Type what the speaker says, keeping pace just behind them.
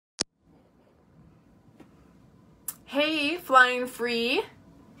Hey, Flying Free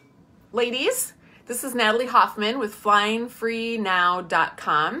ladies. This is Natalie Hoffman with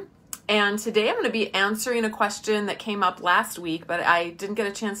flyingfreenow.com. And today I'm going to be answering a question that came up last week, but I didn't get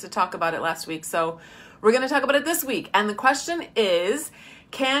a chance to talk about it last week. So we're going to talk about it this week. And the question is,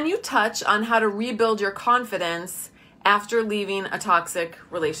 can you touch on how to rebuild your confidence after leaving a toxic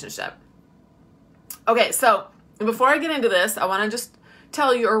relationship? Okay, so before I get into this, I want to just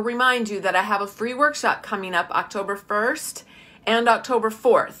tell you or remind you that I have a free workshop coming up October 1st and October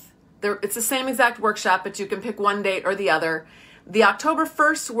 4th. It's the same exact workshop, but you can pick one date or the other. The October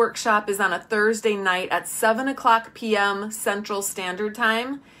 1st workshop is on a Thursday night at 7 o'clock p.m. Central Standard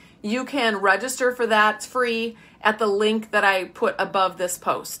Time. You can register for that. It's free at the link that I put above this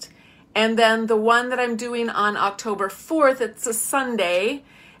post. And then the one that I'm doing on October 4th, it's a Sunday,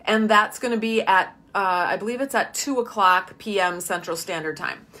 and that's going to be at I believe it's at 2 o'clock p.m. Central Standard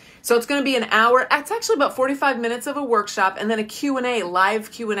Time. So it's going to be an hour. It's actually about 45 minutes of a workshop and then a Q&A, live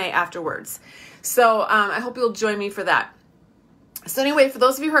Q&A afterwards. So I hope you'll join me for that. So anyway, for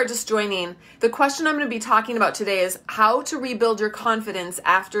those of you who are just joining, the question I'm going to be talking about today is how to rebuild your confidence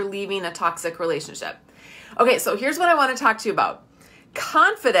after leaving a toxic relationship. Okay, so here's what I want to talk to you about.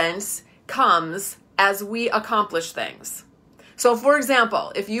 Confidence comes as we accomplish things. So for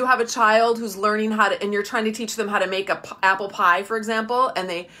example, if you have a child who's learning how to, and you're trying to teach them how to make apple pie, for example, and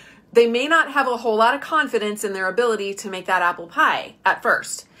they may not have a whole lot of confidence in their ability to make that apple pie at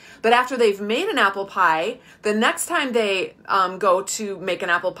first. But after they've made an apple pie, the next time they go to make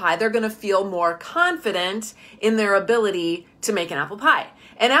an apple pie, they're going to feel more confident in their ability to make an apple pie.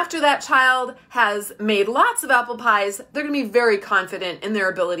 And after that child has made lots of apple pies, they're going to be very confident in their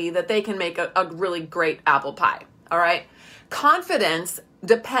ability that they can make a really great apple pie. All right. Confidence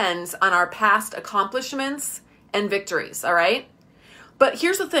depends on our past accomplishments and victories, all right? But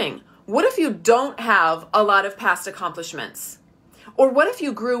here's the thing. What if you don't have a lot of past accomplishments? Or what if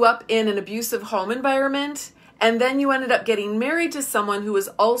you grew up in an abusive home environment and then you ended up getting married to someone who was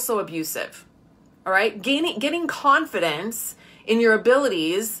also abusive, all right? Getting confidence in your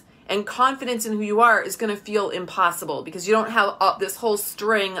abilities and confidence in who you are is going to feel impossible because you don't have this whole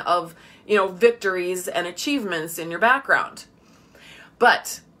string of victories and achievements in your background.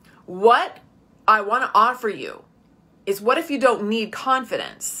 But what I want to offer you is, what if you don't need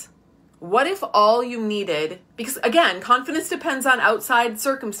confidence? What if all you needed, because again, confidence depends on outside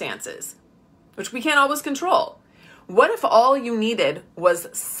circumstances, which we can't always control. What if all you needed was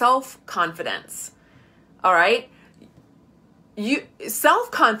self-confidence? All right?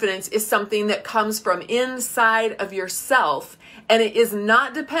 Self-confidence is something that comes from inside of yourself, and it is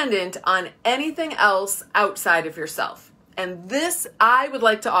not dependent on anything else outside of yourself. And this, I would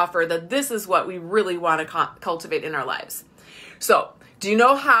like to offer that this is what we really want to cultivate in our lives. So, do you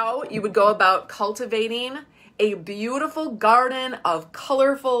know how you would go about cultivating a beautiful garden of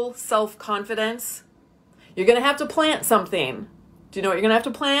colorful self-confidence? You're going to have to plant something. Do you know what you're going to have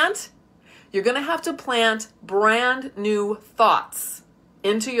to plant? You're going to have to plant brand new thoughts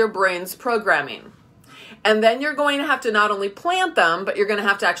into your brain's programming. And then you're going to have to not only plant them, but you're going to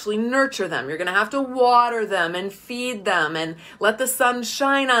have to actually nurture them. You're going to have to water them and feed them and let the sun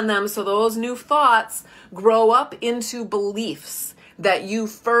shine on them so those new thoughts grow up into beliefs that you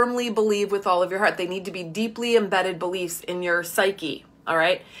firmly believe with all of your heart. They need to be deeply embedded beliefs in your psyche, all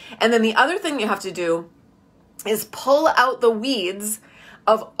right? And then the other thing you have to do is pull out the weeds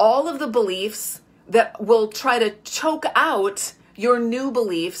of all of the beliefs that will try to choke out your new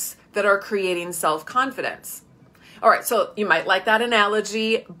beliefs that are creating self-confidence. All right, so you might like that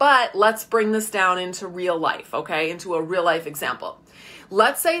analogy, but let's bring this down into real life, okay? Into a real life example.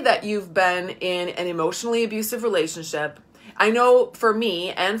 Let's say that you've been in an emotionally abusive relationship. I know for me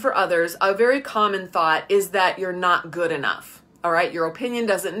and for others, a very common thought is that you're not good enough, all right? Your opinion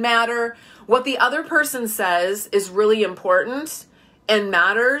doesn't matter. What the other person says is really important and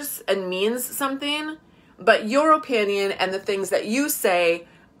matters and means something, but your opinion and the things that you say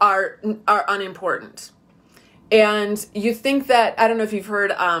are unimportant. And you think that, I don't know if you've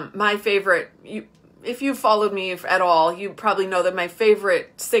heard my favorite, if you've followed me at all, you probably know that my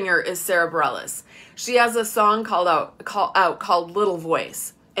favorite singer is Sarah Bareilles. She has a song called Little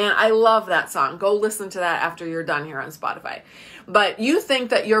Voice. And I love that song. Go listen to that after you're done here on Spotify. But you think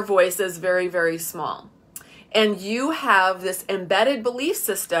that your voice is very, very small. And you have this embedded belief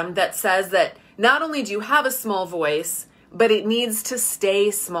system that says that not only do you have a small voice, but it needs to stay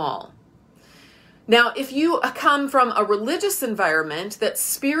small. Now, if you come from a religious environment that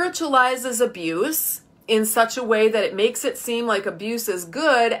spiritualizes abuse in such a way that it makes it seem like abuse is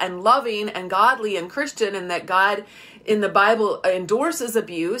good and loving and godly and Christian, and that God in the Bible endorses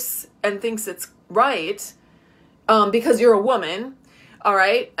abuse and thinks it's right, because you're a woman. All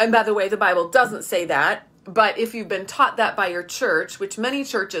right. And by the way, the Bible doesn't say that. But if you've been taught that by your church, which many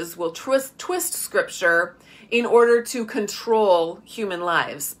churches will twist scripture in order to control human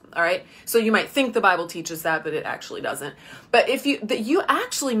lives. All right. So you might think the Bible teaches that, but it actually doesn't. But you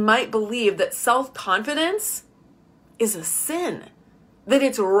actually might believe that self-confidence is a sin, that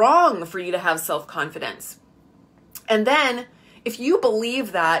it's wrong for you to have self-confidence. And then if you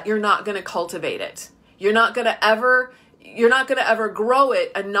believe that, you're not going to cultivate it. You're not going to ever grow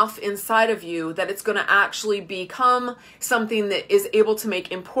it enough inside of you that it's going to actually become something that is able to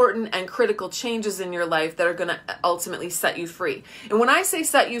make important and critical changes in your life that are going to ultimately set you free. And when I say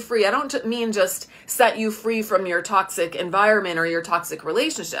set you free, I don't mean just set you free from your toxic environment or your toxic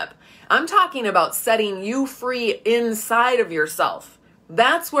relationship. I'm talking about setting you free inside of yourself.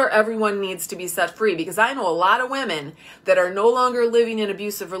 That's where everyone needs to be set free, because I know a lot of women that are no longer living in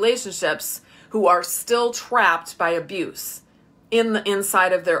abusive relationships who are still trapped by abuse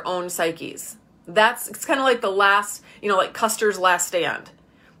inside of their own psyches. It's kind of like the last, like Custer's last stand.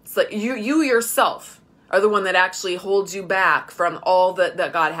 It's like you yourself are the one that actually holds you back from all that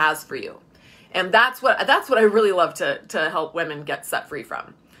God has for you. And that's what I really love to help women get set free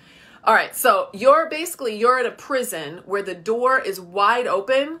from. All right, so you're at a prison where the door is wide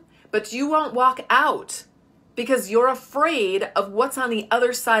open, but you won't walk out because you're afraid of what's on the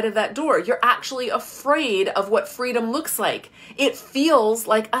other side of that door. You're actually afraid of what freedom looks like. It feels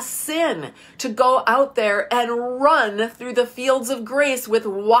like a sin to go out there and run through the fields of grace with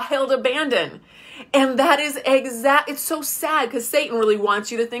wild abandon. And that is it's so sad because Satan really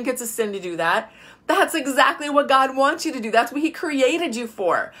wants you to think it's a sin to do that. That's exactly what God wants you to do. That's what he created you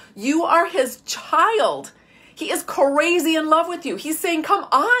for. You are his child. He is crazy in love with you. He's saying, come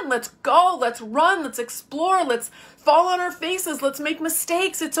on, let's go, let's run, let's explore, let's fall on our faces, let's make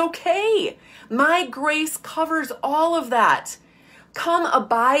mistakes. It's okay. My grace covers all of that. Come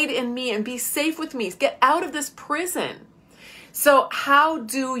abide in me and be safe with me. Get out of this prison. So how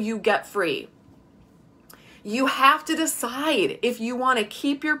do you get free? You have to decide if you want to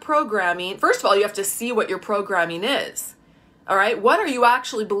keep your programming. First of all, you have to see what your programming is. All right, what are you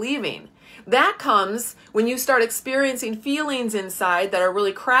actually believing? That comes when you start experiencing feelings inside that are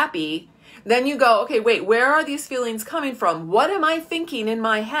really crappy. Then you go, okay, wait, where are these feelings coming from? What am I thinking in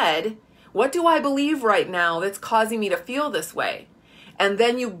my head? What do I believe right now that's causing me to feel this way? And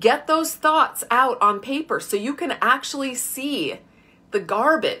then you get those thoughts out on paper so you can actually see the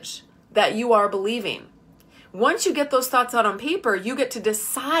garbage that you are believing. Once you get those thoughts out on paper, you get to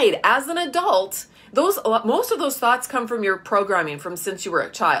decide as an adult. Most of those thoughts come from your programming from since you were a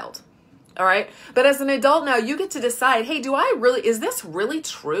child. All right. But as an adult now, you get to decide, hey, is this really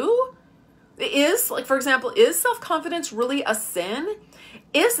true? For example, is self-confidence really a sin?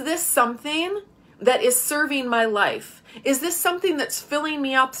 Is this something that is serving my life? Is this something that's filling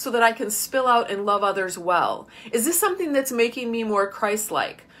me up so that I can spill out and love others well? Is this something that's making me more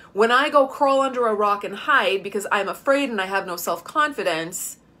Christ-like? When I go crawl under a rock and hide because I'm afraid and I have no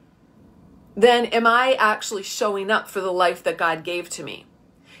self-confidence, then am I actually showing up for the life that God gave to me?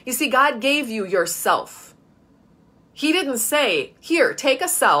 You see, God gave you yourself. He didn't say, here, take a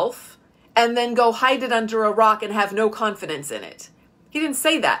self and then go hide it under a rock and have no confidence in it. He didn't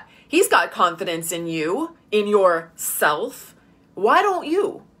say that. He's got confidence in you, in your self. Why don't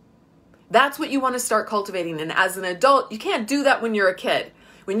you? That's what you want to start cultivating. And as an adult, you can't do that when you're a kid.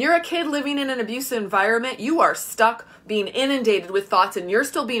 When you're a kid living in an abusive environment, you are stuck being inundated with thoughts and you're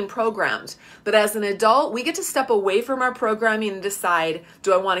still being programmed. But as an adult, we get to step away from our programming and decide,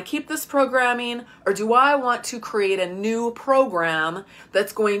 do I want to keep this programming or do I want to create a new program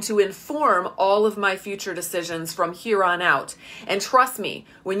that's going to inform all of my future decisions from here on out? And trust me,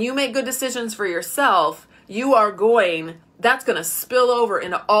 when you make good decisions for yourself, that's going to spill over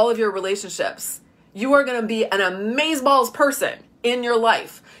into all of your relationships. You are going to be an amazeballs person in your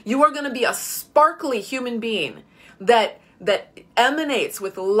life. You are going to be a sparkly human being that emanates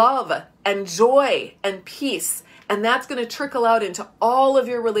with love and joy and peace. And that's going to trickle out into all of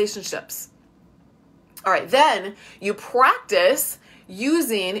your relationships. All right, then you practice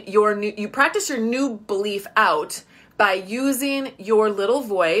your new belief out by using your little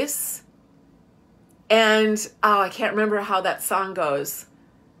voice. And I can't remember how that song goes.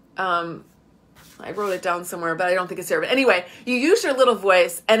 I wrote it down somewhere, but I don't think it's here. But anyway, you use your little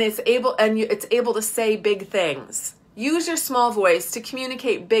voice and it's able to say big things. Use your small voice to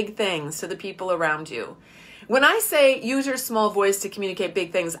communicate big things to the people around you. When I say use your small voice to communicate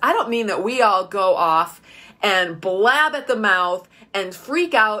big things, I don't mean that we all go off and blab at the mouth and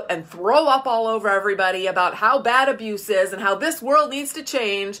freak out and throw up all over everybody about how bad abuse is and how this world needs to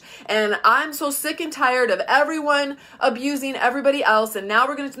change. And I'm so sick and tired of everyone abusing everybody else. And now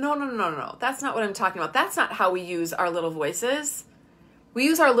we're going to, no. That's not what I'm talking about. That's not how we use our little voices. We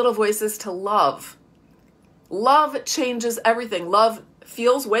use our little voices to love. Love changes everything. Love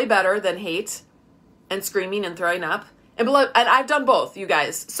feels way better than hate and screaming and throwing up. And I've done both, you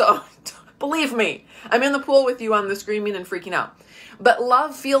guys. So believe me, I'm in the pool with you on the screaming and freaking out. But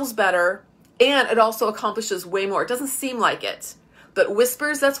love feels better, and it also accomplishes way more. It doesn't seem like it, but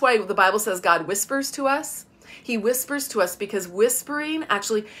whispers, that's why the Bible says God whispers to us. He whispers to us because whispering,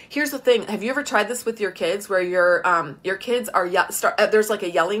 actually, here's the thing. Have you ever tried this with your kids where your kids are, there's like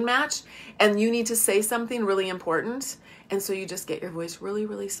a yelling match and you need to say something really important. And so you just get your voice really,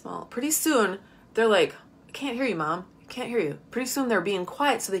 really small. Pretty soon, they're like, I can't hear you, Mom. I can't hear you. Pretty soon they're being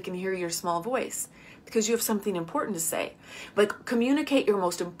quiet so they can hear your small voice because you have something important to say. Like, communicate your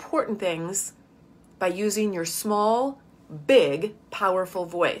most important things by using your small, big, powerful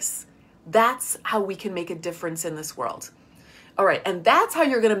voice. That's how we can make a difference in this world. All right, and that's how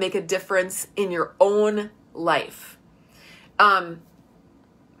you're going to make a difference in your own life. So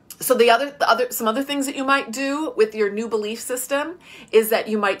some other things that you might do with your new belief system is that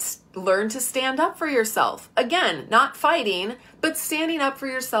you might learn to stand up for yourself. Again, not fighting, but standing up for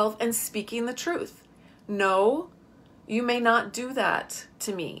yourself and speaking the truth. No, you may not do that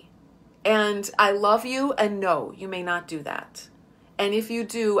to me. And I love you, and no, you may not do that. And if you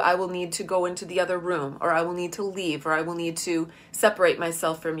do, I will need to go into the other room, or I will need to leave, or I will need to separate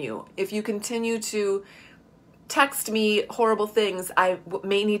myself from you. If you continue to text me horrible things, I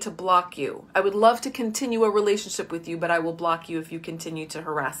may need to block you. I would love to continue a relationship with you, but I will block you if you continue to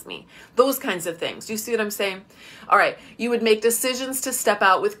harass me. Those kinds of things. Do you see what I'm saying? All right. You would make decisions to step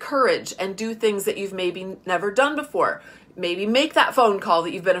out with courage and do things that you've maybe never done before. Maybe make that phone call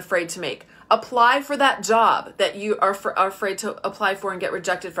that you've been afraid to make. Apply for that job that you are afraid to apply for and get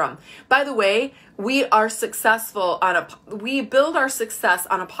rejected from. By the way, we are successful we build our success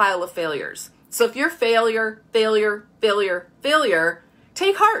on a pile of failures. So if you're failure,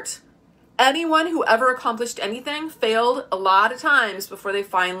 take heart. Anyone who ever accomplished anything failed a lot of times before they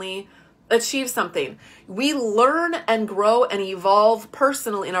finally achieve something. We learn and grow and evolve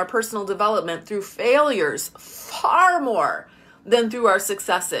personally in our personal development through failures far more than through our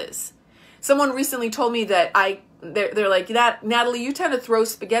successes. Someone recently told me that they're like, Natalie, you tend to throw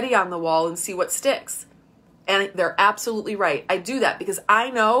spaghetti on the wall and see what sticks. And they're absolutely right. I do that because I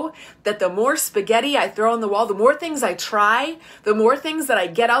know that the more spaghetti I throw on the wall, the more things I try, the more things that I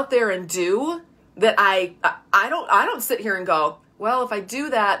get out there and do, that I don't sit here and go, well, if I do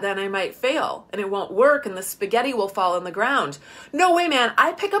that, then I might fail and it won't work and the spaghetti will fall on the ground. No way, man.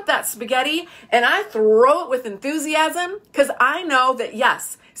 I pick up that spaghetti and I throw it with enthusiasm because I know that,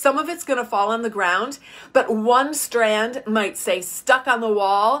 yes, some of it's going to fall on the ground, but one strand might say stuck on the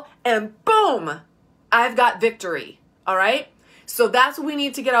wall and boom, I've got victory. All right. So that's what we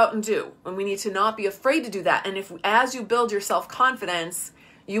need to get out and do. And we need to not be afraid to do that. And as you build your self-confidence,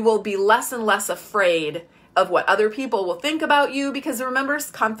 you will be less and less afraid of what other people will think about you. Because remember,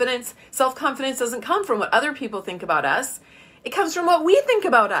 self-confidence doesn't come from what other people think about us. It comes from what we think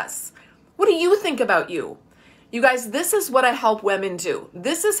about us. What do you think about you? You guys, this is what I help women do.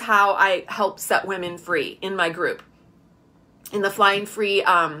 This is how I help set women free in my group, in the Flying Free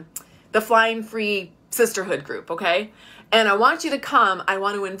Sisterhood group, okay? And I want you to come. I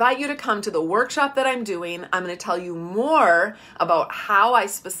want to invite you to come to the workshop that I'm doing. I'm going to tell you more about how I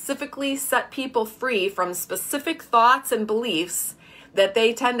specifically set people free from specific thoughts and beliefs that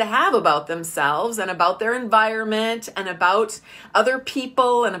they tend to have about themselves and about their environment and about other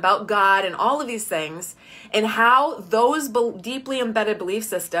people and about God and all of these things, and how those deeply embedded belief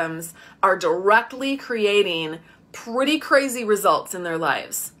systems are directly creating pretty crazy results in their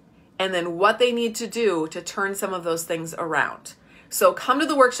lives. And then what they need to do to turn some of those things around. So come to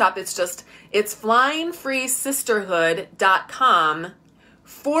the workshop. It's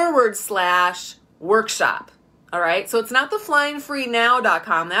flyingfreesisterhood.com/workshop. All right. So it's not the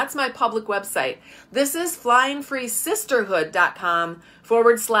flyingfreenow.com. That's my public website. This is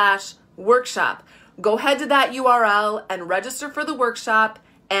flyingfreesisterhood.com/workshop. Go head to that URL and register for the workshop.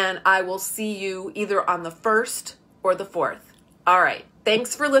 And I will see you either on the 1st or the 4th. All right.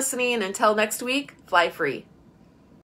 Thanks for listening. Until next week, fly free.